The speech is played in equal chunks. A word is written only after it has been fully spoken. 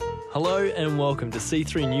Hello and welcome to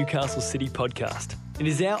C3 Newcastle City Podcast. It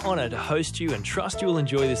is our honour to host you and trust you will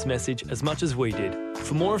enjoy this message as much as we did.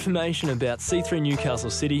 For more information about C3 Newcastle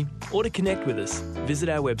City or to connect with us, visit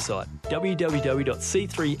our website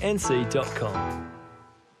www.c3nc.com.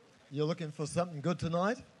 You're looking for something good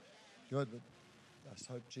tonight? Good, but I just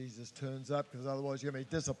hope Jesus turns up because otherwise you're going to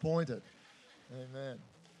be disappointed. Amen.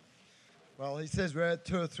 Well, he says where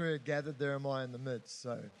two or three are gathered, there am I in the midst.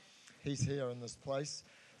 So he's here in this place.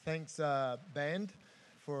 Thanks, band,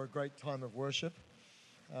 for a great time of worship.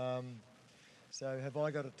 So have I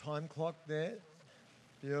got a time clock there?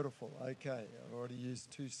 Beautiful. Okay, I've already used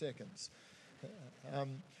 2 seconds.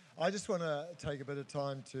 I just want to take a bit of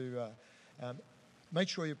time to make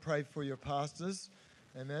sure you pray for your pastors.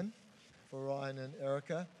 Amen. For Ryan and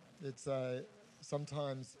Erica. It's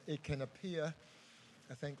sometimes it can appear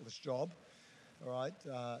a thankless job. All right.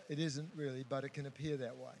 It isn't really, but it can appear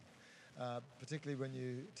that way. Particularly when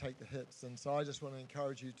you take the hits. And so I just want to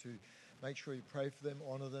encourage you to make sure you pray for them,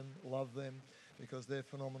 honour them, love them, because they're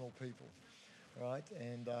phenomenal people, right?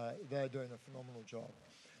 And they're doing a phenomenal job.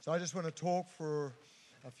 So I just want to talk for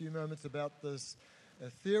a few moments about this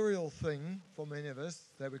ethereal thing for many of us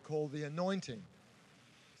that we call the anointing,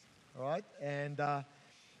 all right? And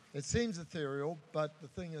it seems ethereal, but the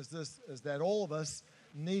thing is this, is that all of us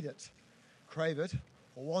need it, crave it,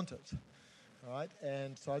 or want it. All right,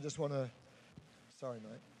 and so I just want to, sorry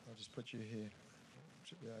mate, I'll just put you here,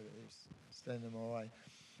 should be over here, stand in my way.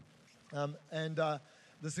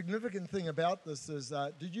 The significant thing about this is,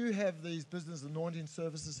 did you have these business anointing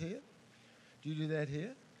services here? Do you do that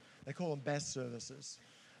here? They call them BAS services,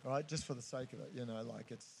 all right, just for the sake of it, you know,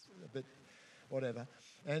 like it's a bit whatever.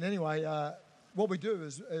 And anyway, what we do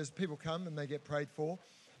is people come and they get prayed for,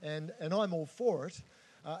 and I'm all for it,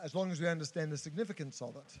 as long as we understand the significance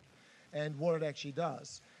of it and what it actually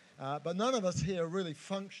does. But none of us here really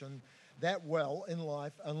function that well in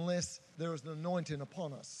life unless there is an anointing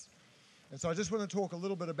upon us. And so I just want to talk a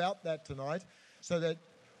little bit about that tonight so that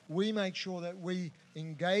we make sure that we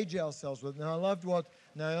engage ourselves with it. Now, I loved what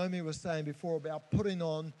Naomi was saying before about putting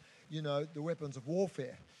on, you know, the weapons of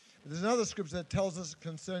warfare. But there's another scripture that tells us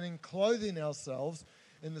concerning clothing ourselves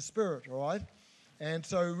in the Spirit, all right? And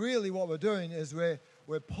so really what we're doing is we're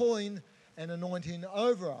pulling an anointing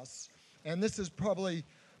over us. And this is probably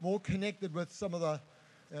more connected with some of the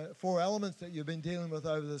 4 elements that you've been dealing with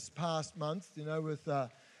over this past month, you know, with,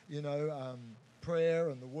 prayer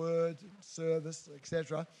and the word, service,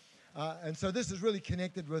 etc. And so this is really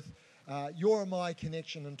connected with your and my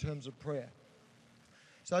connection in terms of prayer.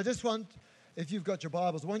 So I just want, if you've got your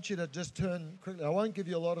Bibles, I want you to just turn quickly. I won't give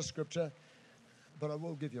you a lot of scripture, but I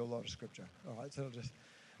will give you a lot of scripture. All right, so all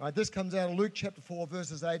right, this comes out of Luke chapter 4,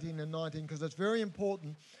 verses 18 and 19, because it's very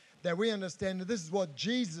important that we understand that this is what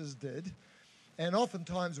Jesus did, and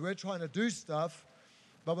oftentimes we're trying to do stuff,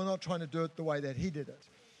 but we're not trying to do it the way that he did it.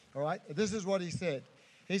 All right? This is what he said.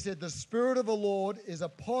 He said, "The Spirit of the Lord is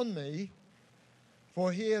upon me,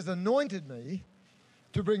 for he has anointed me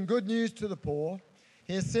to bring good news to the poor.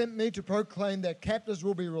 He has sent me to proclaim that captives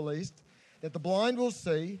will be released, that the blind will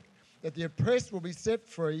see, that the oppressed will be set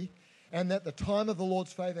free, and that the time of the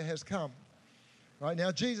Lord's favor has come." Right?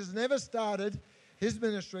 Now, Jesus never started his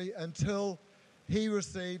ministry until he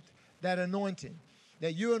received that anointing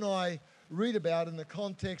that you and I read about in the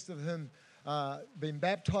context of him being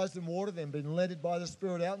baptized in water, then being led by the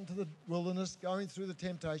Spirit out into the wilderness, going through the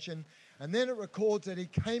temptation, and then it records that he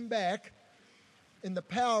came back in the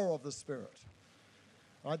power of the Spirit.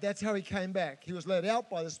 Right? That's how he came back. He was led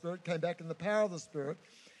out by the Spirit, came back in the power of the Spirit,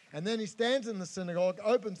 and then he stands in the synagogue,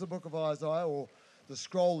 opens the book of Isaiah, or the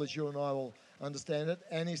scroll as you and I will understand it,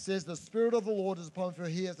 and he says, "The Spirit of the Lord is upon me, for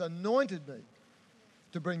he has anointed me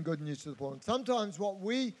to bring good news to the poor." And sometimes what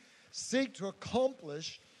we seek to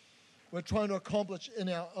accomplish, we're trying to accomplish in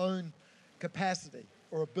our own capacity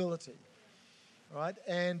or ability, right?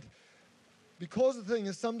 And because the thing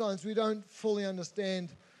is, sometimes we don't fully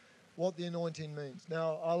understand what the anointing means.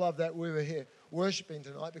 Now, I love that we were here worshiping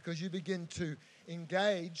tonight because you begin to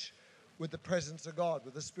engage with the presence of God,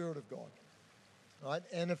 with the Spirit of God, right?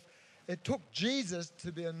 And if it took Jesus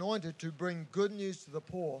to be anointed to bring good news to the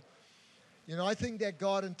poor, you know, I think that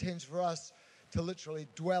God intends for us to literally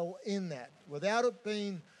dwell in that without it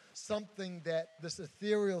being something that, this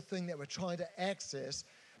ethereal thing that we're trying to access,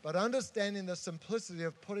 but understanding the simplicity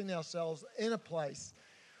of putting ourselves in a place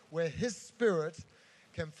where his Spirit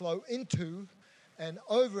can flow into and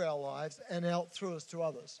over our lives and out through us to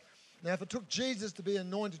others. Now, if it took Jesus to be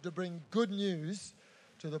anointed to bring good news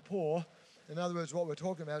to the poor, in other words, what we're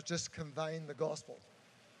talking about is just conveying the gospel.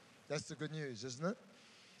 That's the good news, isn't it?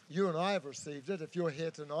 you and I have received it. If you're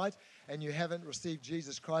here tonight and you haven't received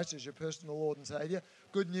Jesus Christ as your personal Lord and Savior,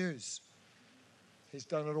 good news. He's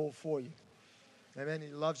done it all for you. Amen. He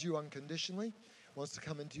loves you unconditionally, wants to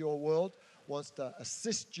come into your world, wants to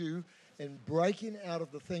assist you in breaking out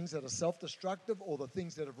of the things that are self-destructive or the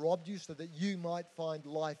things that have robbed you so that you might find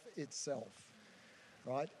life itself,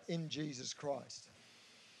 right, in Jesus Christ.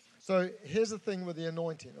 So here's the thing with the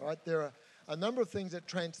anointing, right? There are a number of things that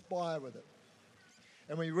transpire with it.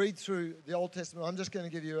 And we read through the Old Testament. I'm just going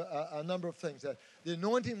to give you a number of things. The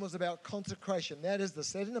anointing was about consecration. That is the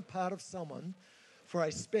setting apart of someone for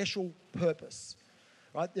a special purpose,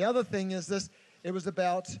 right? The other thing is this. It was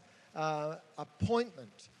about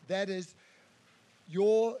appointment. That is,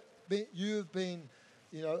 you've been,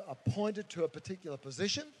 appointed to a particular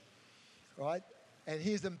position, right? And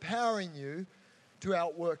He's empowering you to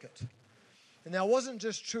outwork it. And now, it wasn't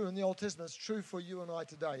just true in the Old Testament, it's true for you and I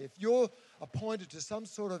today. If you're appointed to some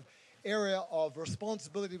sort of area of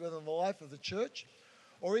responsibility within the life of the church,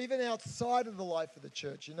 or even outside of the life of the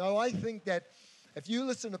church, I think that if you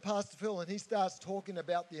listen to Pastor Phil and he starts talking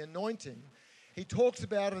about the anointing, he talks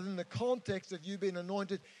about it in the context of you being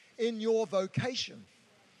anointed in your vocation,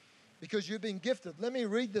 because you've been gifted. Let me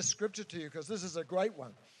read this scripture to you, because this is a great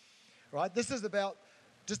one, right? This is about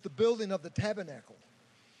just the building of the tabernacle.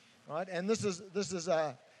 Right? And this is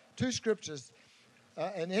two scriptures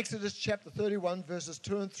in Exodus chapter 31, verses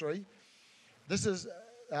 2 and 3. This is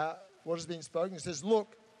what has been spoken. It says,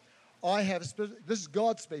 look, this is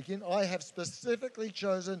God speaking, I have specifically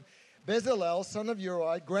chosen Bezalel, son of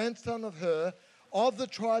Uri, grandson of Hur, of the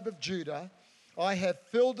tribe of Judah. I have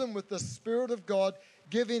filled him with the Spirit of God,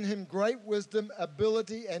 giving him great wisdom,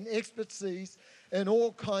 ability, and expertise in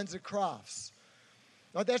all kinds of crafts.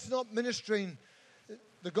 Now, that's not ministering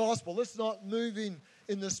the gospel. This is not moving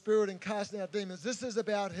in the Spirit and casting out demons. This is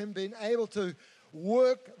about him being able to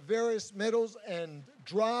work various metals and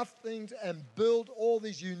draft things and build all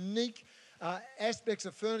these unique aspects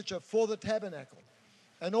of furniture for the tabernacle.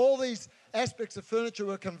 And all these aspects of furniture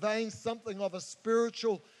were conveying something of a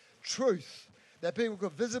spiritual truth that people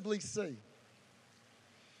could visibly see.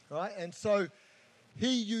 Right? And so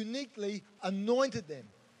he uniquely anointed them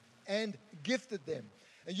and gifted them.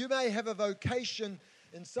 And you may have a vocation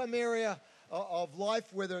in some area of life,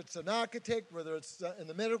 whether it's an architect, whether it's in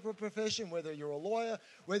the medical profession, whether you're a lawyer,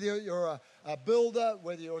 whether you're a builder,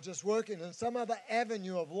 whether you're just working in some other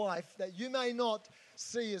avenue of life that you may not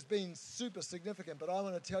see as being super significant. But I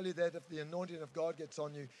want to tell you that if the anointing of God gets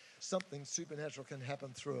on you, something supernatural can happen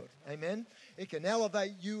through it. Amen? It can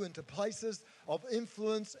elevate you into places of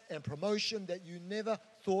influence and promotion that you never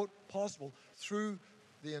thought possible through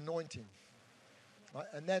the anointing. Right?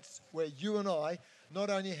 And that's where you and I not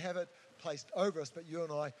only have it placed over us, but you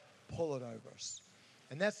and I pull it over us.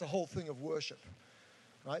 And that's the whole thing of worship,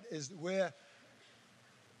 right? Is we're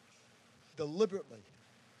deliberately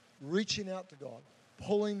reaching out to God,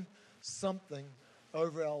 pulling something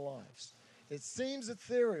over our lives. It seems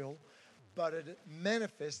ethereal, but it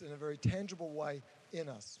manifests in a very tangible way in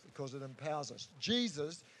us because it empowers us.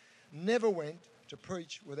 Jesus never went to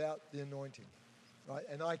preach without the anointing, right?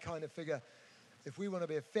 And I kind of figure if we want to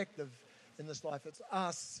be effective in this life, it's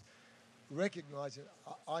us recognizing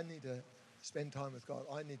I need to spend time with God.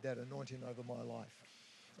 I need that anointing over my life.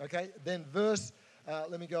 Okay, then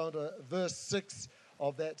let me go on to verse 6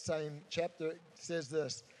 of that same chapter. It says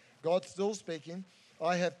this, God's still speaking,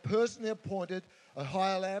 I have personally appointed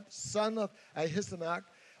Aholiab, son of Ahisamach,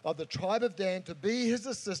 of the tribe of Dan, to be his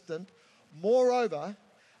assistant. Moreover,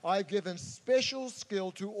 I've given special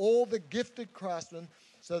skill to all the gifted craftsmen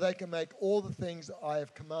so they can make all the things I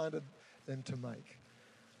have commanded them to make.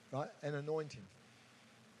 Right? An anointing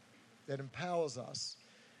that empowers us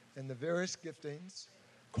in the various giftings,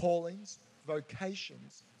 callings,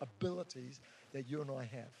 vocations, abilities that you and I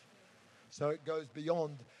have. So it goes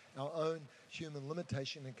beyond our own human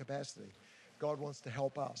limitation and capacity. God wants to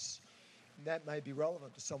help us. And that may be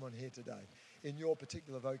relevant to someone here today in your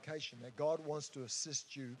particular vocation, that God wants to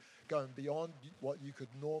assist you going beyond what you could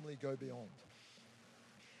normally go beyond.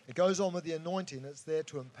 It goes on with the anointing. It's there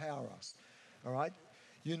to empower us. All right?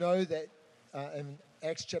 You know that in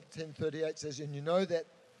Acts chapter 10:38 says, and you know that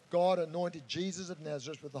God anointed Jesus of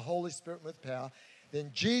Nazareth with the Holy Spirit and with power.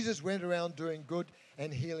 Then Jesus went around doing good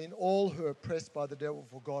and healing all who are oppressed by the devil,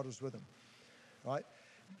 for God was with him. Right?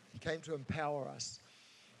 He came to empower us.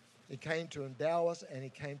 He came to endow us, and he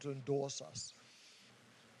came to endorse us.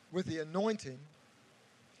 With the anointing,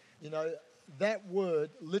 that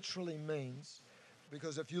word literally means,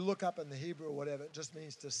 because if you look up in the Hebrew or whatever, it just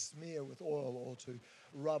means to smear with oil or to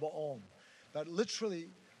rub on. But it literally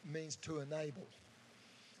means to enable.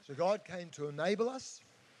 So God came to enable us,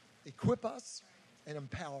 equip us, and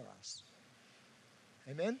empower us.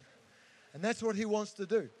 Amen? And that's what he wants to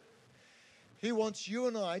do. He wants you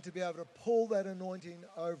and I to be able to pull that anointing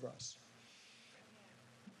over us.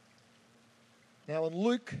 Now in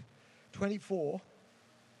Luke 24,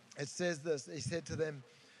 it says this. He said to them,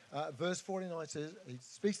 verse 49 says, he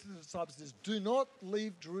speaks to the disciples, says, do not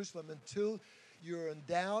leave Jerusalem until you're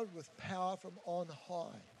endowed with power from on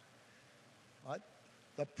high. Right?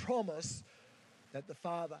 The promise that the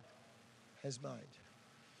Father has made.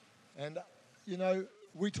 And,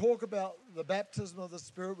 we talk about the baptism of the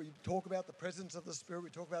Spirit. We talk about the presence of the Spirit. We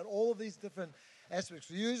talk about all of these different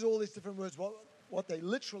aspects. We use all these different words. What they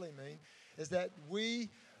literally mean is that we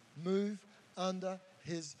move under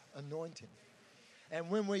his anointing. And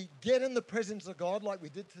when we get in the presence of God like we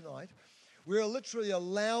did tonight, we're literally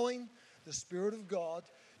allowing the Spirit of God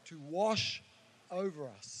to wash over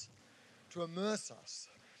us, to immerse us.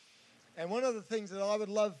 And one of the things that I would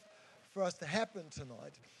love for us to happen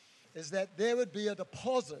tonight is that there would be a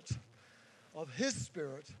deposit of his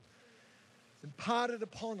Spirit imparted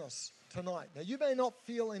upon us tonight. Now, you may not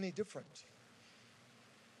feel any different,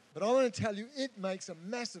 but I want to tell you it makes a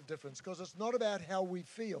massive difference, because it's not about how we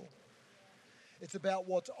feel. It's about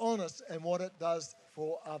what's on us and what it does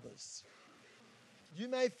for others. You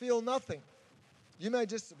may feel nothing. You may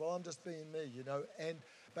just, well, I'm just being me,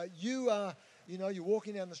 but you are, you're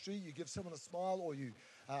walking down the street, you give someone a smile, or you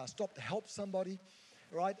stop to help somebody,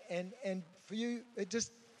 right? And for you, it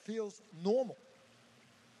just feels normal.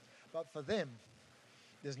 But for them,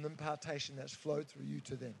 there's an impartation that's flowed through you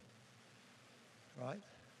to them, right?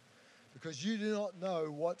 Because you do not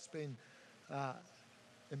know what's been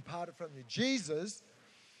imparted from you. Jesus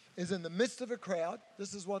is in the midst of a crowd.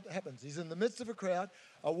 This is what happens. He's in the midst of a crowd.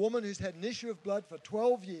 A woman who's had an issue of blood for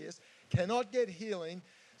 12 years, cannot get healing,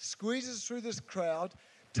 squeezes through this crowd,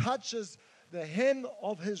 touches the hem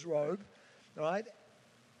of his robe, right?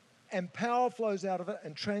 And power flows out of it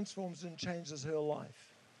and transforms and changes her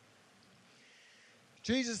life.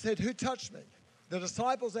 Jesus said, who touched me? The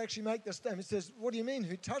disciples actually make this statement. He says, what do you mean,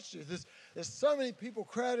 who touched you? There's so many people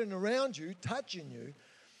crowding around you, touching you,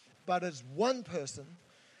 but it's one person.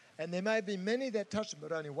 And there may be many that touched him,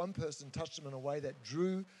 but only one person touched him in a way that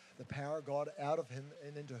drew the power of God out of him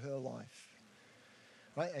and into her life.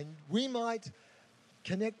 Right? And we might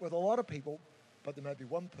connect with a lot of people, but there may be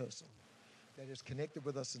one person that is connected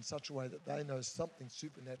with us in such a way that they know something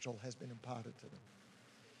supernatural has been imparted to them.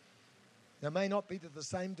 Now, it may not be to the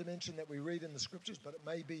same dimension that we read in the scriptures, but it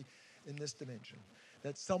may be in this dimension,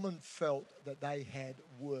 that someone felt that they had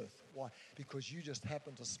worth. Why? Because you just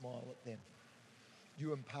happened to smile at them.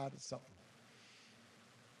 You imparted something.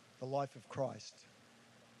 The life of Christ.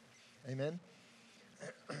 Amen?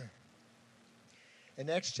 In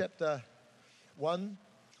Acts chapter 1,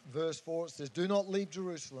 verse 4, it says, do not leave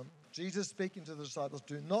Jerusalem. Jesus speaking to the disciples,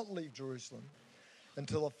 do not leave Jerusalem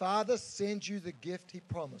until the Father sends you the gift he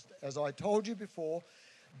promised. As I told you before,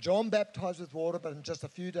 John baptized with water, but in just a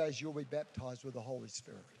few days you'll be baptized with the Holy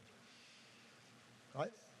Spirit.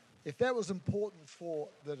 Right? If that was important for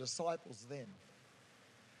the disciples then,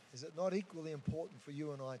 is it not equally important for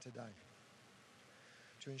you and I today?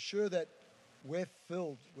 To ensure that we're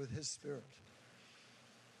filled with his Spirit.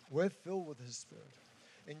 We're filled with his Spirit.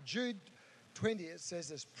 In Jude 20, it says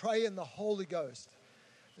this, pray in the Holy Ghost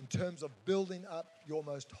in terms of building up your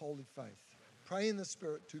most holy faith. Pray in the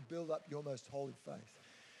Spirit to build up your most holy faith.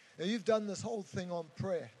 Now, you've done this whole thing on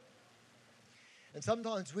prayer. And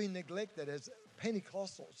sometimes we neglect that as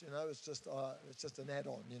Pentecostals, it's just an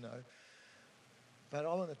add-on, But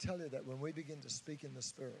I want to tell you that when we begin to speak in the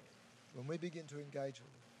Spirit, when we begin to engage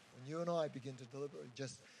with it, when you and I begin to deliberately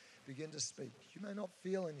just begin to speak, you may not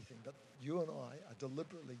feel anything, but you and I are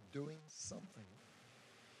deliberately doing something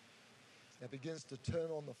that begins to turn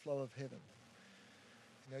on the flow of heaven.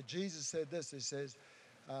 Jesus said this. He says,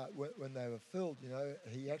 when they were filled,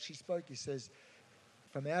 he actually spoke. He says,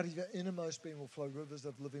 from out of your innermost being will flow rivers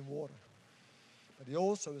of living water. But he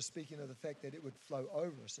also is speaking of the fact that it would flow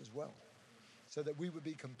over us as well, so that we would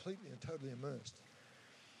be completely and totally immersed.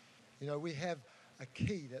 We have a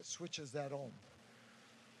key that switches that on.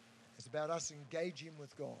 It's about us engaging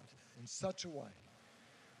with God in such a way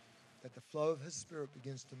that the flow of his Spirit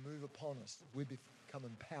begins to move upon us, that we become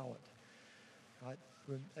empowered. Right?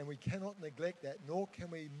 And we cannot neglect that, nor can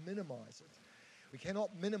we minimize it. We cannot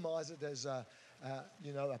minimize it as a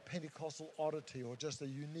Pentecostal oddity or just a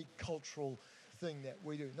unique cultural thing that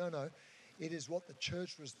we do. No. It is what the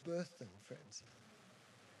church was birthed in, friends.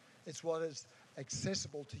 It's what is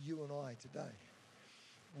accessible to you and I today.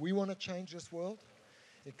 We want to change this world.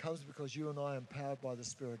 It comes because you and I are empowered by the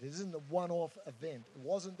Spirit. It isn't a one-off event. It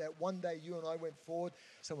wasn't that one day you and I went forward,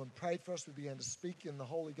 someone prayed for us, we began to speak in the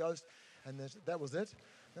Holy Ghost, and that was it.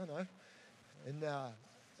 No. In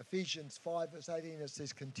Ephesians 5, verse 18, it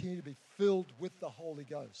says, continue to be filled with the Holy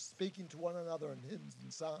Ghost, speaking to one another in hymns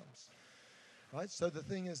and psalms. Right? So the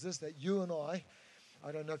thing is this, that you and I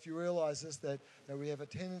don't know if you realize this, that we have a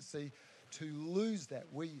tendency to lose that.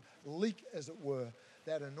 We leak, as it were,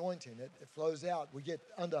 that anointing. It flows out. We get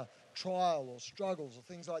under trial or struggles or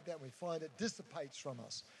things like that, and we find it dissipates from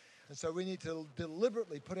us. And so we need to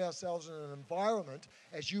deliberately put ourselves in an environment,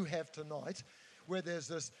 as you have tonight, where there's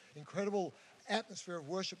this incredible atmosphere of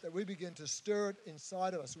worship that we begin to stir it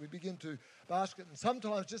inside of us. We begin to bask it. And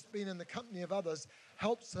sometimes just being in the company of others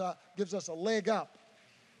gives us a leg up,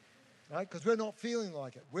 right? Because we're not feeling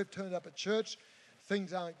like it. We've turned up at church.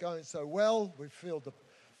 Things aren't going so well. We feel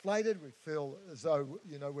deflated. We feel as though,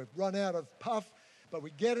 we've run out of puff. But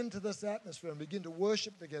we get into this atmosphere and begin to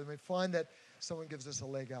worship together. And we find that someone gives us a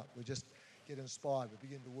leg up. We just get inspired. We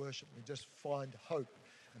begin to worship. We just find hope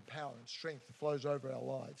and power and strength that flows over our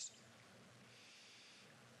lives.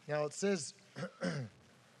 Now it says,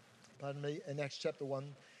 pardon me, in Acts chapter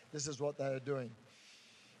 1, this is what they are doing.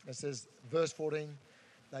 It says, verse 14,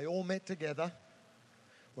 they all met together,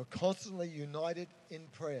 were constantly united in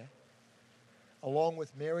prayer, along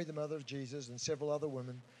with Mary, the mother of Jesus, and several other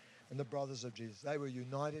women, and the brothers of Jesus. They were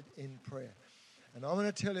united in prayer. And I'm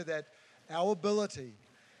going to tell you that our ability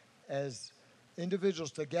as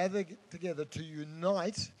individuals to gather together to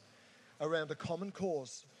unite around a common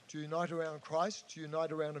cause, to unite around Christ, to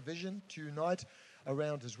unite around a vision, to unite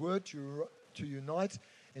around His Word, to unite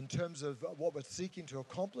in terms of what we're seeking to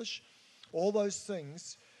accomplish, all those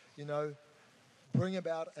things, bring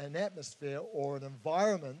about an atmosphere or an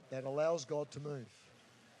environment that allows God to move.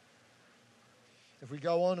 If we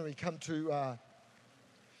go on and we come to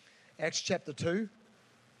Acts chapter 2,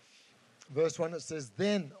 verse 1, it says,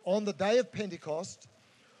 then on the day of Pentecost,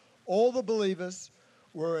 all the believers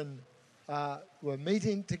were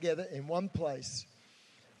meeting together in one place.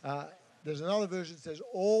 There's another version that says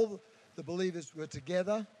all the believers were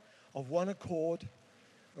together of one accord,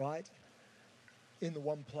 right, in the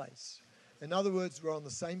one place. In other words, we're on the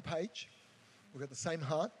same page. We've got the same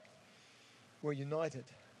heart. We're united.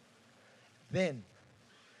 Then,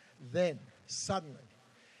 suddenly,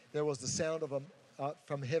 there was the sound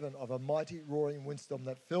from heaven of a mighty roaring windstorm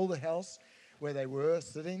that filled the house where they were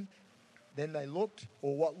sitting. Then they looked,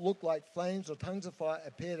 or what looked like flames or tongues of fire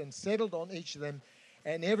appeared and settled on each of them,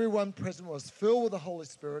 and everyone present was filled with the Holy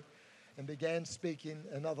Spirit and began speaking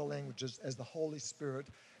in other languages as the Holy Spirit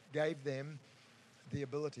gave them the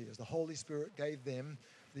ability. As the Holy Spirit gave them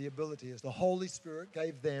the ability. As the Holy Spirit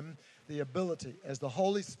gave them the ability. As the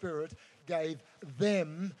Holy Spirit gave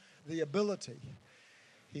them the ability.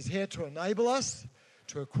 He's here to enable us,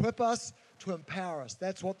 to equip us, to empower us.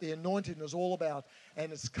 That's what the anointing is all about.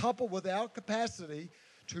 And it's coupled with our capacity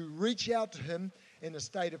to reach out to Him in a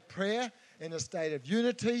state of prayer, in a state of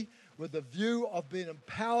unity, with the view of being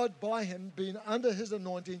empowered by Him, being under His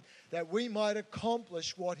anointing, that we might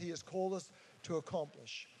accomplish what He has called us to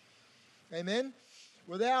accomplish. Amen?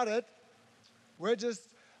 Without it, we're just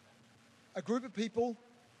a group of people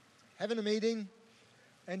having a meeting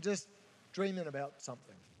and just dreaming about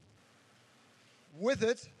something. With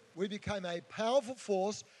it, we became a powerful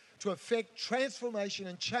force to effect transformation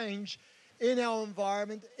and change in our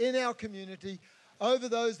environment, in our community, over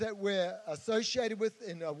those that we're associated with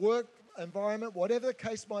in a work environment, whatever the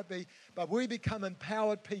case might be, but we become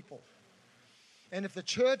empowered people. And if the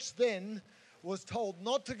church then was told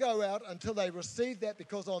not to go out until they received that,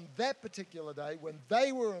 because on that particular day, when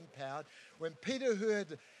they were empowered, when Peter, who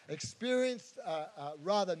had experienced a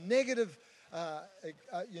rather negative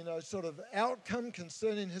sort of outcome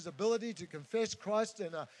concerning his ability to confess Christ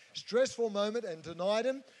in a stressful moment and denied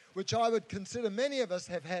Him, which I would consider many of us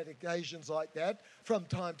have had occasions like that from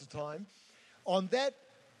time to time. On that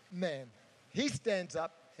man, he stands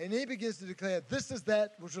up and he begins to declare, this is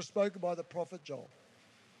that which was spoken by the prophet Joel.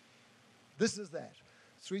 This is that.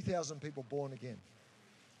 3,000 people born again.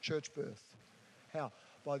 Church birth. How?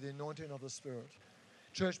 By the anointing of the Spirit.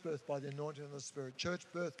 Church birth by the anointing of the Spirit. Church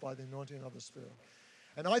birth by the anointing of the Spirit.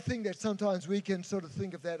 And I think that sometimes we can sort of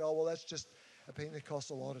think of that, oh, well, that's just a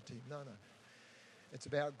Pentecostal oddity. No. It's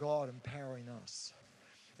about God empowering us.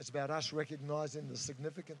 It's about us recognizing the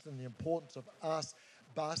significance and the importance of us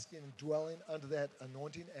basking and dwelling under that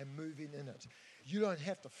anointing and moving in it. You don't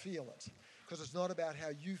have to feel it, because it's not about how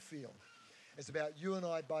you feel. It's about you and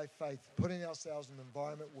I, by faith, putting ourselves in an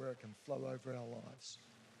environment where it can flow over our lives.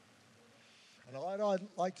 And what I'd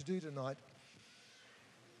like to do tonight,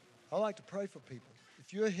 I like to pray for people.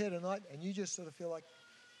 if you're here tonight and you just sort of feel like,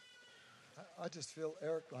 I just feel,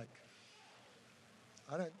 Eric, like,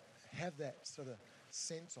 I don't have that sort of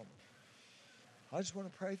sense on me. I just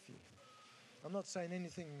want to pray for you. I'm not saying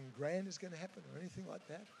anything grand is going to happen or anything like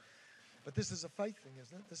that. But this is a faith thing,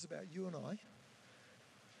 isn't it? This is about you and I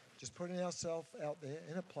just putting ourselves out there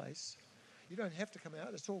in a place. You don't have to come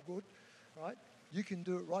out. It's all good, right? You can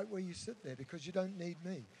do it right where you sit there because you don't need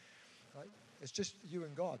me, right? It's just you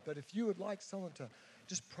and God. But if you would like someone to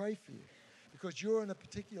just pray for you because you're in a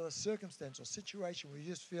particular circumstance or situation where you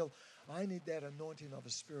just feel, I need that anointing of a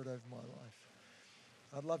Spirit over my life,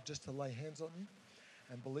 I'd love just to lay hands on you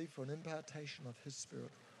and believe for an impartation of His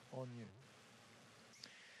Spirit on you.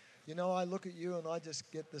 You know, I look at you and I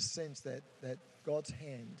just get this sense that God's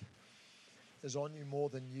hand is on you more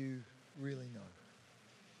than you really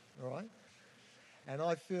know. All right? And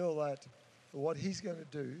I feel that what He's going to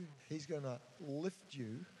do, He's going to lift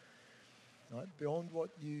you, right, beyond what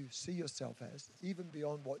you see yourself as, even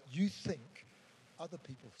beyond what you think other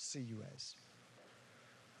people see you as.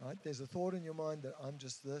 Right? There's a thought in your mind that I'm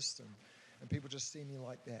just this and people just see me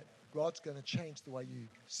like that. God's going to change the way you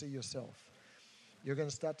see yourself. You're going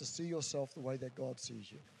to start to see yourself the way that God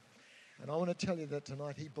sees you. And I want to tell you that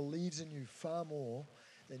tonight He believes in you far more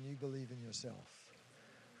than you believe in yourself.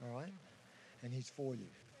 All right? And He's for you.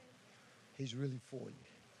 He's really for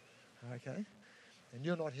you. Okay? And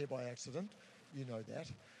you're not here by accident. You know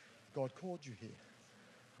that. God called you here.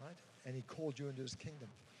 Right? And He called you into His kingdom.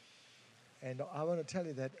 And I want to tell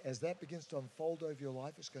you that as that begins to unfold over your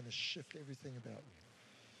life, it's going to shift everything about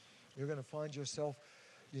you. You're going to find yourself,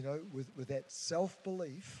 you know, with that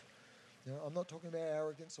self-belief. You know, I'm not talking about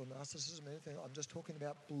arrogance or narcissism or anything. I'm just talking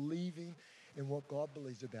about believing in what God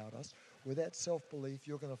believes about us. With that self-belief,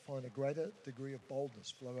 you're going to find a greater degree of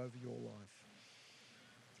boldness flow over your life.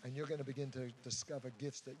 And you're going to begin to discover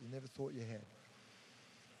gifts that you never thought you had.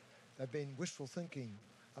 They've been wishful thinking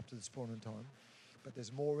up to this point in time, but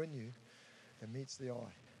there's more in you than meets the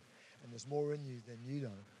eye. And there's more in you than you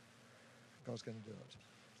know. God's going to do it.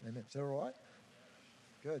 Amen. Is that all right?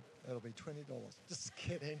 Good. That'll be $20. Just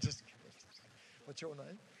kidding. Just kidding. What's your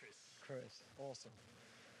name? Chris. Awesome.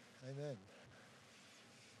 Amen.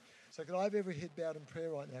 So could I have every head bowed in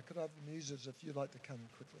prayer right now? Could I have the musicians if you'd like to come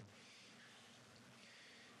quickly?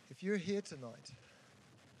 If you're here tonight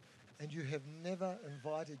and you have never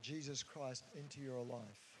invited Jesus Christ into your life,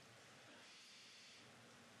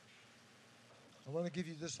 I want to give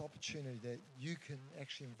you this opportunity that you can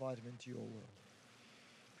actually invite Him into your world.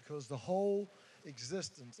 Because the whole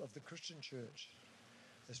existence of the Christian church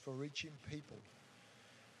is for reaching people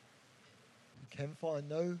who can find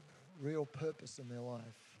no real purpose in their life,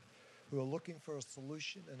 who are looking for a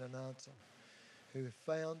solution and an answer, who have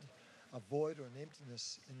found a void or an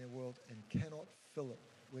emptiness in their world and cannot fill it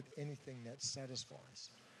with anything that satisfies.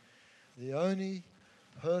 The only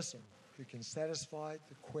person who can satisfy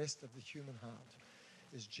the quest of the human heart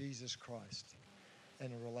is Jesus Christ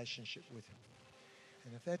and a relationship with Him.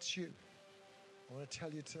 And if that's you, I want to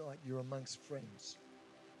tell you tonight, you're amongst friends.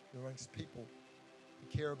 You're amongst people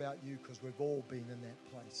who care about you because we've all been in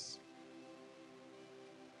that place.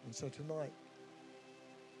 And so tonight,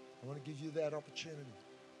 I want to give you that opportunity.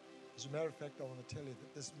 As a matter of fact, I want to tell you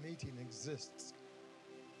that this meeting exists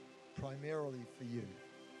primarily for you.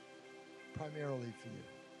 Primarily for you.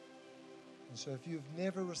 And so if you've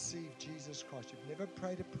never received Jesus Christ, you've never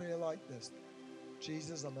prayed a prayer like this,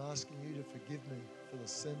 Jesus, I'm asking you to forgive me for the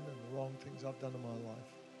sin and the wrong things I've done in my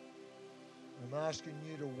life. I'm asking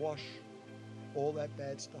you to wash all that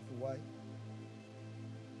bad stuff away.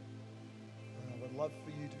 And I would love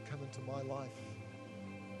for you to come into my life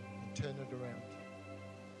and turn it around.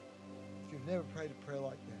 If you've never prayed a prayer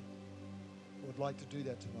like that, I would like to do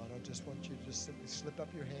that tonight. I just want you to just simply slip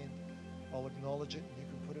up your hand. I'll acknowledge it and you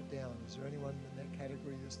can put it down. Is there anyone in that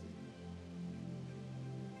category this evening?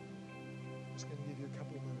 I'm just going to give you a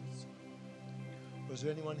couple of minutes. Or is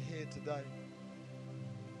there anyone here today?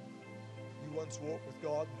 You once walked with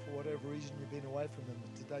God and for whatever reason you've been away from Him,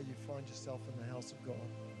 but today you find yourself in the house of God.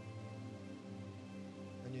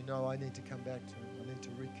 And you know, I need to come back to Him. I need to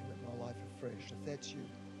recommit my life afresh. If that's you,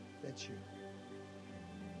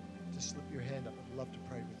 just slip your hand up. I'd love to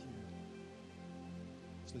pray with you,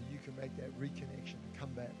 so that you can make that reconnection and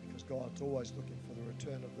come back, because God's always looking for the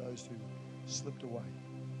return of those who slipped away.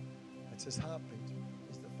 That's His heartbeat.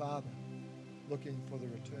 He's the Father looking for the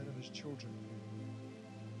return of His children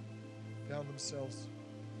who found themselves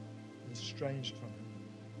estranged from Him.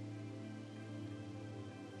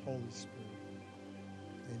 Holy Spirit.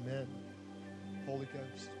 Amen. Holy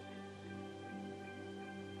Ghost.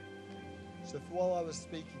 So while I was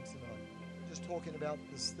speaking tonight, just talking about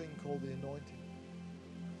this thing called the anointing,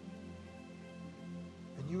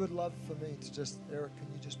 you would love for me to just, Eric, can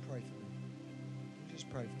you just pray for me? Can you just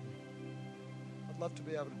pray for me? I'd love to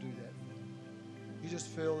be able to do that. You just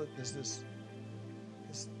feel that there's this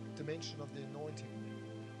dimension of the anointing,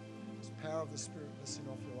 this power of the Spirit missing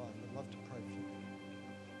off your life. I'd love to pray for you.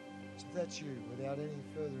 So if that's you, without any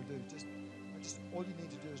further ado, just all you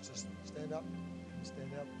need to do is just stand up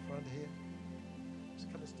front here. Just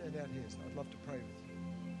come and stand out here. So I'd love to pray with you.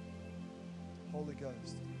 Holy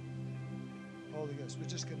Ghost, we're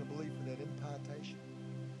just going to believe for that impartation.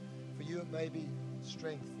 For you, it may be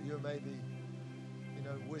strength. For you, it may be,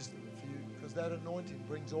 wisdom. For you, because that anointing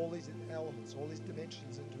brings all these elements, all these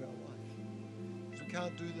dimensions into our life. Because we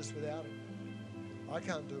can't do this without it. I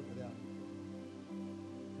can't do it without it.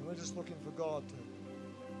 And we're just looking for God to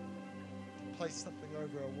place something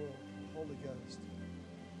over our world. Holy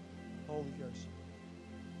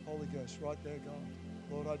Ghost, right there, God.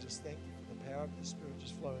 Lord, I just thank you for the power of the Spirit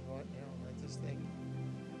just flowing right now. And I just thank you.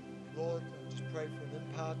 Lord, I just pray for an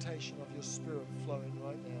impartation of your Spirit flowing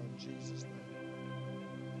right now in Jesus' name.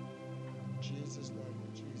 In Jesus' name,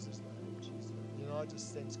 in Jesus' name, in Jesus' name. I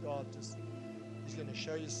just sense God He's going to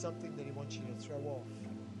show you something that He wants you to throw off.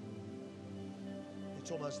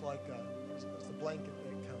 It's almost like it's the blanket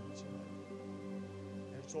that comes,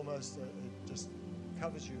 And it's almost, it just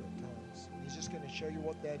covers you at times. He's just going to show you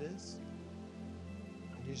what that is.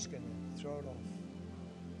 And you're just going to throw it off.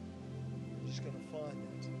 You're just going to find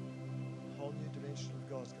that a whole new dimension of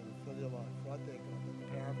God's going to fill your life. Right there, God. Let the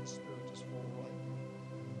power of the Spirit just fall right now.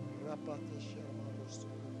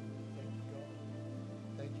 Thank you, God.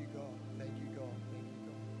 Thank you, God. Thank you, God. Thank you,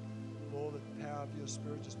 God. Lord, let the power of your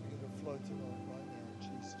Spirit just begin to flow tonight, right now, in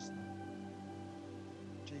Jesus' name.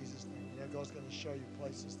 In Jesus' name. God's going to show you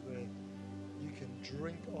places where you can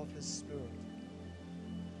drink of His Spirit.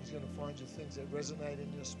 He's going to find you things that resonate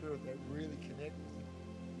in your spirit that really connect with you.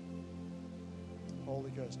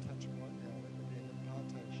 Holy Ghost, touch Him right now. Let there be an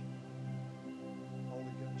impartation.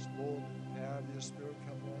 Holy Ghost, Lord, let the power of your Spirit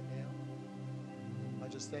come right now. I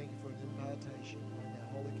just thank you for an impartation right now.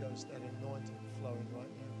 Holy Ghost, that anointing flowing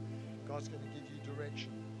right now. God's going to give you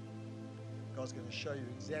direction. God's going to show you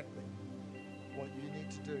exactly what you need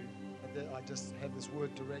to do. I just have this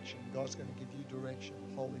word direction. God's going to give you direction.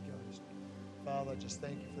 Holy Ghost. Father, I just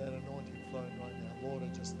thank you for that anointing flowing right now. Lord, I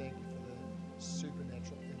just thank you for the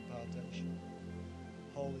supernatural impartation.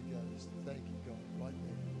 Holy Ghost, thank you, God. Right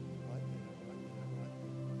there, right there, right there,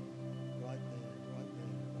 right there, right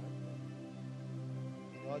there, right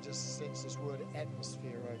there. I just sense this word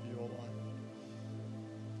atmosphere over your life.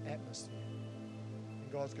 Atmosphere.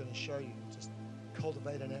 And God's going to show you, just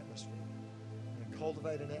cultivate an atmosphere.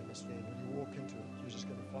 Cultivate an atmosphere. When you walk into it, you're just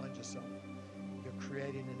going to find yourself. You're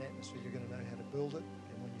creating an atmosphere. You're going to know how to build it.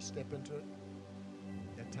 And when you step into it,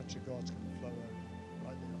 that touch of God's going to flow over you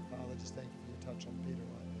right now. Father, just thank you for your touch on Peter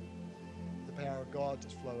right now. The power of God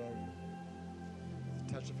just flow over you.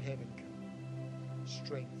 The touch of heaven come.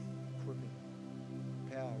 Strength, equipping,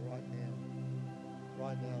 power right now.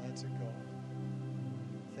 Right now, that's it, God.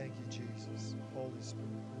 Thank you, Jesus. Holy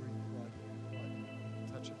Spirit, breathe right here, right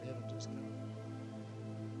now. Touch of heaven just come.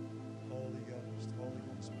 Holy Ghost, breathe.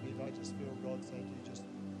 I just feel God saying to you, just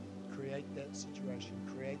create that situation,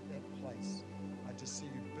 create that place. I just see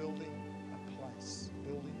you building a place,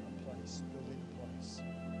 building a place, building a place.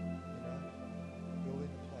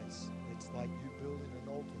 Building a place. It's like you building an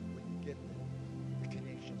altar. When you get there, the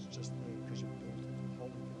connection's just there because you built it.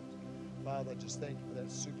 Holy Ghost. Father, I just thank you for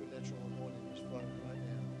that supernatural anointing that's flowing right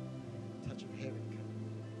now. Touch of heaven coming.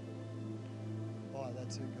 Oh,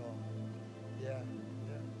 that's it, God. Yeah.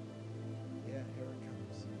 Yeah, here it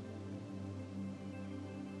comes.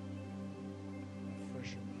 A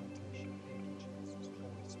fresh impartation. Thank you, Jesus.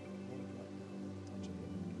 Holy Spirit, Lord, right now, let the touch of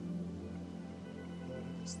heaven come. Lord,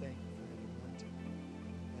 I just thank you for that anointing.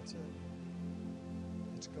 That's it.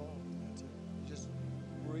 It's God. That's it. You just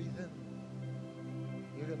breathe in.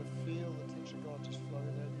 You're going to feel the touch of God just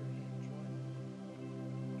flowing out your hands right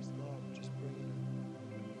now. It's God just bringing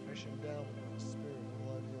it, fresh endowment of the Spirit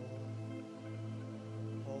all over your life.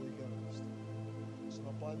 Holy Ghost. It's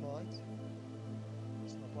not by might,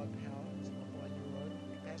 it's not by power, it's not by your own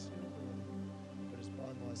capacity or ability, but it's by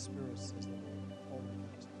my Spirit, says the Lord. Holy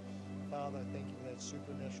Ghost. Father, I thank you for that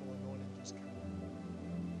supernatural anointing just coming.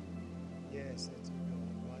 Yes, that's it, God,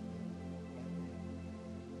 right now, right now,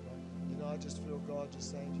 right now. I just feel God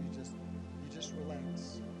just saying to you, you just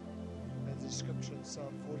relax. And the scripture in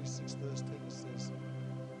Psalm 46, verse 10, it says,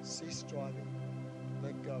 cease striving,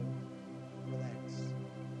 let go, relax.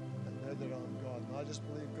 Know that I'm God. And I just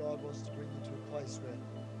believe God wants to bring you to a place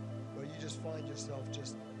where you just find yourself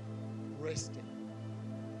just resting,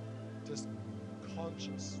 just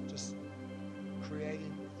conscious, just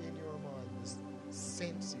creating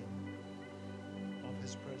sensing of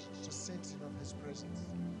His presence, just sensing of His presence.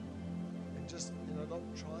 And just, not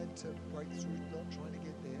trying to break through, not trying to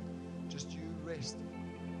get there, just you resting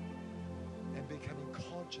and becoming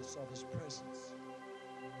conscious of His presence.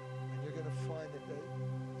 And you're going to find that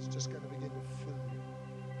it's just going to begin to fill you.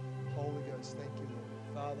 Holy Ghost, thank you, Lord.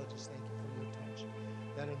 Father, just thank you for your touch.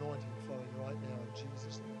 That anointing flowing right now in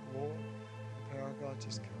Jesus' name. Lord, the power of God,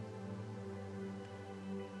 just come.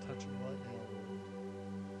 Touch him right now,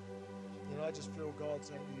 Lord. I just feel God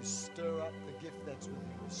saying to you, stir up the gift that's within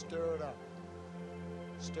you. Stir it up.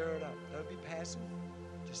 Stir it up. Don't be passive.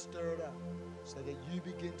 Just stir it up so that you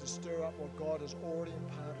begin to stir up what God has already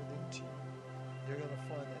imparted into you. You're going to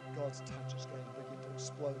find that God's touch is going to begin to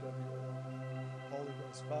explode over your life. Holy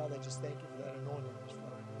Ghost, Father, just thank you for that anointing that's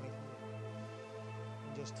flowing right here.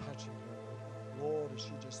 And just touching her, Lord, as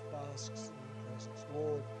she just basks in your presence.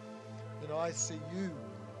 Lord, I see you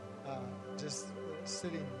just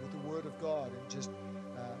sitting with the Word of God and just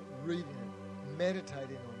reading it,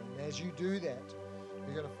 meditating on it. And as you do that,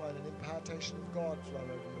 you're going to find an impartation of God flow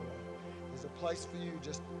over your life. There's a place for you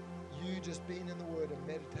just being in the Word and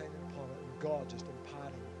meditating upon it, and God just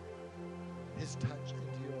imparting His touch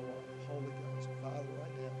into your life. Holy Ghost, Father,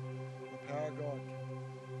 right now, the power of God,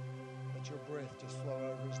 let your breath just flow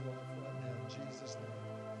over His life right now in Jesus' name.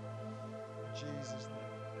 Jesus'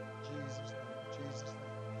 name. Jesus' name. Jesus' name.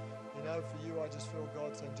 For you, I just feel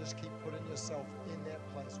God saying, just keep putting yourself in that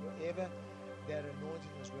place, wherever that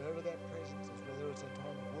anointing is, wherever that presence is, whether it's a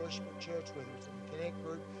time of worship at church, whether it's in the Connect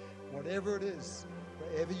group, whatever it is,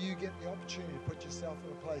 wherever you get the opportunity to put yourself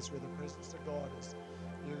in a place where the presence of God is,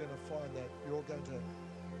 you're going to find that you're going to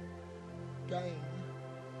gain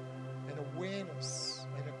an awareness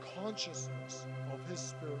and a consciousness of His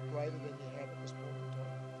Spirit greater than you have at this point in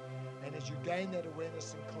time. And as you gain that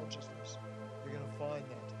awareness and consciousness, you're going to find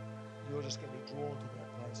that you're just going to be drawn to that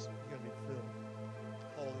place. You're going to be filled.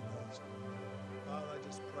 Holy Ghost. Father, I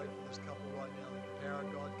just pray for this couple right now. Let the power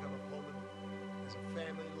of God come upon them. As a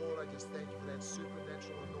family, Lord, I just thank you for that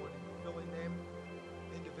supernatural anointing, filling them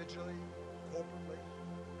individually, corporately,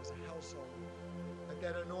 as a household. Let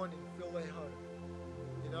that anointing fill their home.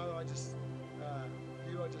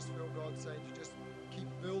 I just feel God saying to just keep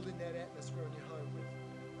building that atmosphere in your home with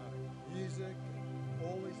music and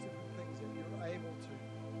all these different things that you're able to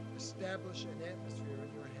establish an atmosphere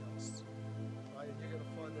in your house. Right? And you're going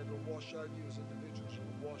to find that it'll wash over you as individuals.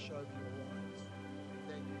 It'll wash over your lives.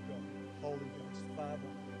 Thank you, God. Holy Ghost,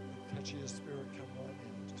 Father, touch your Spirit come right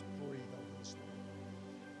now and just breathe over this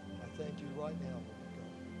Lord. I thank you right now, Lord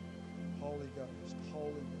God. Holy Ghost,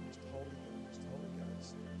 Holy Ghost, Holy Ghost, Holy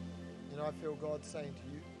Ghost. I feel God saying to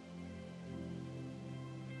you,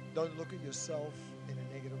 don't look at yourself in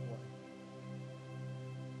a negative way.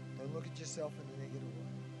 Don't look at yourself in a negative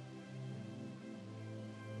way.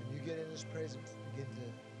 When you get in His presence, begin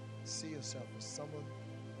to see yourself as someone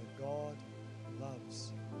that God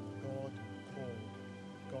loves, God called,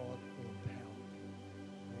 God will empower.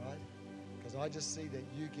 All right? Because I just see that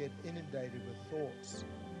you get inundated with thoughts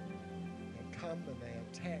that come and they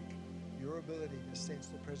attack your ability to sense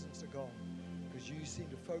the presence of God, because you seem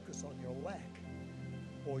to focus on your lack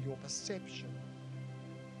or your perception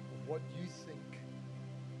of what you think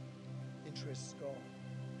interests God.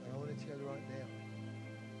 But I want to tell you right now,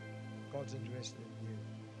 God's interested in you.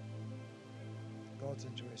 God's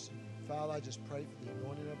interested in you. Father, I just pray for the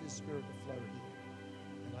anointing of His Spirit to flow here.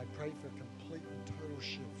 And I pray for a complete and total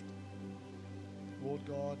shift, Lord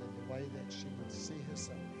God, in the way that she would see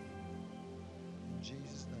herself. In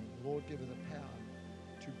Jesus' name. Lord, give her the power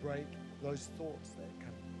to break those thoughts that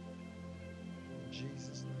come. In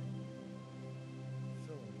Jesus' name.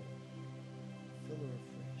 Fill her, Lord. Fill her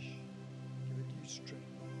afresh. Give her new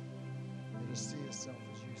strength. Let her see herself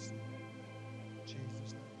as you see her. In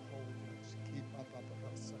Jesus' name. Holy Ghost. Keep up.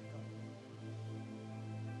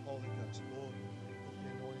 Holy Ghost, Lord, let the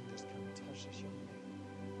anointing just come and touch this young man.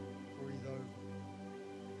 Breathe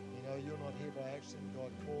over. You're not here by accident.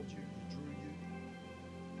 God called you. He drew you.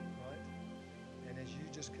 And as you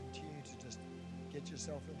just continue to just get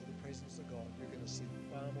yourself into the presence of God, you're going to see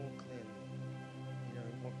far more clearly,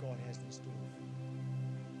 what God has in store for you.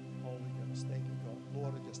 Holy Ghost, thank you, God.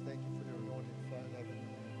 Lord, I just thank you for your anointing flowing over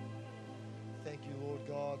me. Thank you, Lord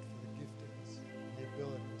God, for the giftings, the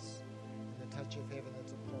abilities, and the touch of heaven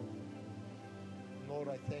that's upon them. And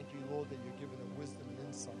Lord, I thank you, Lord, that you're giving them wisdom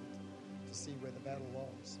and insight to see where the battle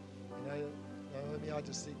lies. Naomi, I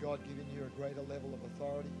just see God giving you a greater level of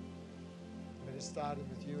authority. But it started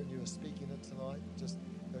with you, and you were speaking it tonight. Just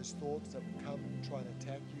those thoughts that will come and try to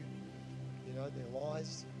attack you. They're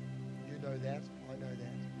lies. You know that. I know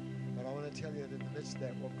that. But I want to tell you that in the midst of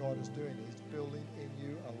that, what God is doing, He's building in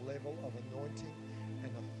you a level of anointing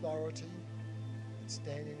and authority and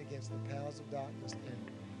standing against the powers of darkness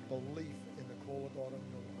and belief in the call of God on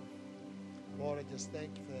your life. Lord, I just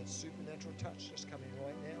thank you for that supernatural touch just coming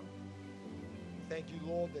right now. Thank you,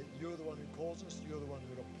 Lord, that you're the one who calls us, you're the one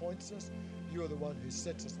who appoints us, you're the one who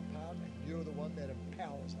sets us apart, and you're the one that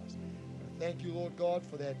empowers us. And thank you, Lord God,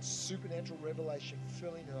 for that supernatural revelation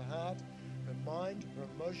filling her heart, her mind, her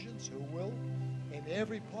emotions, her will, in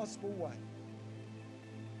every possible way.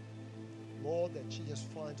 Lord, that she just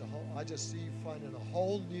finds I just see you finding a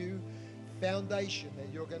whole new foundation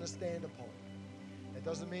that you're going to stand upon. It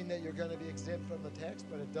doesn't mean that you're going to be exempt from the tax,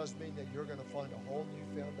 but it does mean that you're going to find a whole new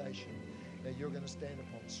foundation that you're going to stand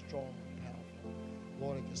upon, strong and powerful.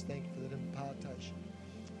 Lord, I just thank you for that impartation.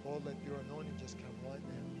 Lord, let your anointing just come right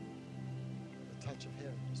now. The touch of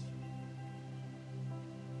heaven.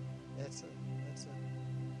 That's it. That's it.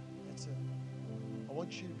 That's it. I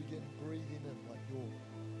want you to begin breathing in like you're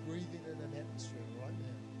breathing in an atmosphere right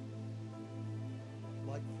now.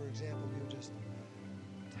 Like, for example, you're just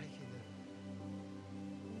taking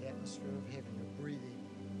the atmosphere of heaven. You're breathing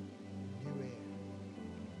new air.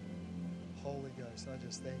 Holy Ghost, I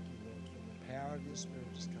just thank you, Lord, for the power of your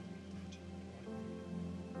Spirit just coming and touching you right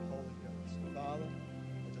now. Holy Ghost. Father,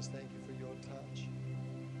 I just thank you for your touch,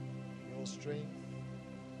 your strength,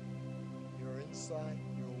 your insight,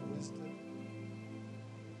 your wisdom.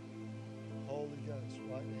 Holy Ghost,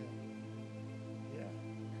 right now. Yeah.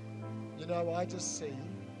 You know, I just see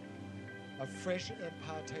a fresh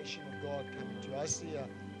impartation of God coming to you. I see a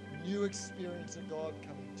new experience of God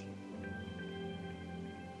coming to you.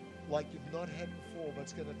 Like you've not had before, but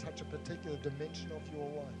it's going to touch a particular dimension of your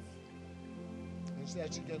life. And it's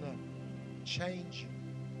actually going to change you.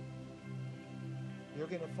 You're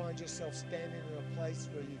going to find yourself standing in a place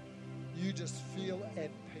where you just feel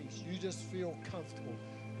at peace. You just feel comfortable.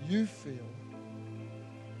 You feel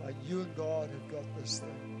like you and God have got this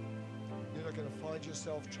thing. You're not going to find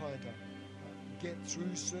yourself trying to get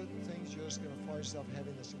through certain things. You're just going to find yourself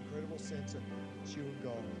having this incredible sense of it's you and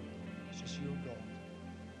God. It's just you and God.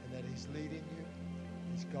 That He's leading you,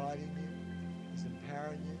 He's guiding you, He's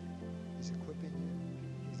empowering you, He's equipping you,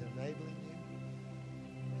 He's enabling you.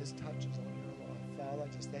 His touch is on your life. Father, I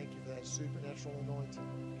just thank you for that supernatural anointing.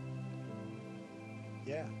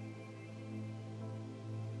 Yeah.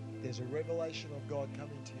 There's a revelation of God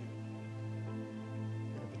coming to you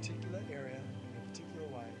in a particular area, in a particular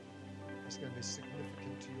way, that's going to be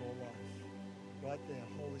significant to your life. Right there,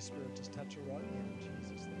 Holy Spirit, just touch her right now in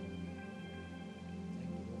Jesus' name.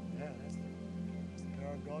 Yeah, that's the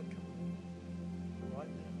power of God coming right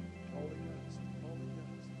now. Holy Ghost, Holy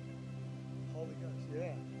Ghost, Holy Ghost.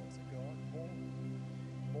 Yeah, that's a God. More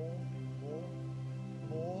of you, Lord.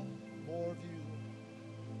 More of you,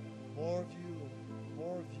 Lord.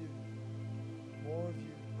 More of you. More of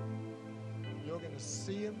you. You're going to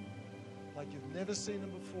see Him like you've never seen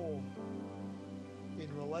Him before.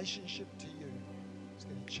 In relationship to you, it's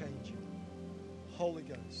going to change you. Holy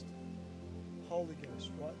Ghost. Holy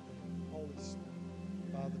Ghost, right there. Holy Spirit.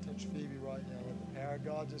 Father, touch Phoebe right now. Let the power of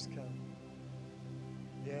God just come.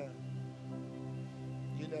 Yeah.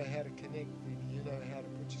 You know how to connect, Phoebe. You know how to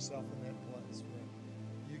put yourself in that place where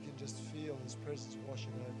you can just feel His presence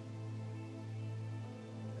washing over you.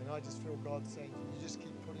 And I just feel God saying to you, you just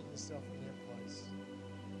keep putting yourself in that place.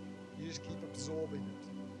 You just keep absorbing it.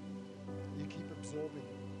 You keep absorbing it.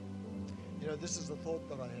 You know, this is the thought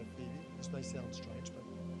that I have, Phoebe. This may sound strange, but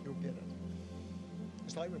you'll get it.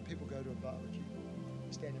 It's like when people go to a barbecue,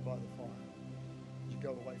 standing by the fire. You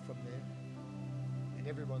go away from there, and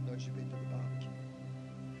everyone knows you've been to the barbecue.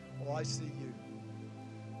 Well, I see you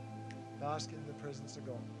basking in the presence of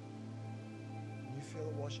God, and you feel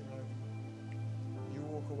it washing over you. You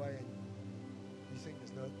walk away, and you think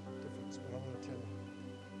there's no difference, but I want to tell you,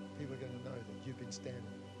 people are going to know that you've been standing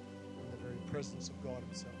in the very presence of God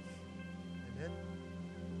Himself. Amen?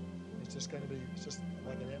 It's just going to be, it's just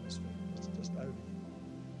like an atmosphere. It's just over you.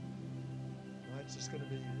 Right? It's just going to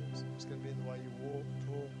be, it's going to be in the way you walk,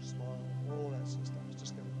 talk, smile, all that sort of stuff. It's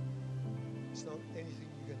just going to, it's not anything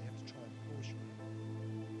you're going to have to try and push.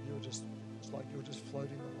 You're just, it's like you're just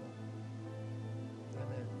floating along.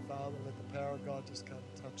 Amen. Father, let the power of God just come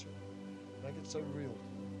and touch it. Make it so real.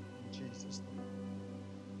 In Jesus' name.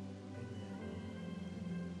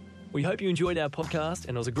 We hope you enjoyed our podcast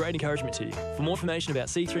and it was a great encouragement to you. For more information about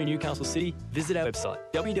C3 Newcastle City, visit our website,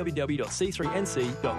 www.c3nc.com.au.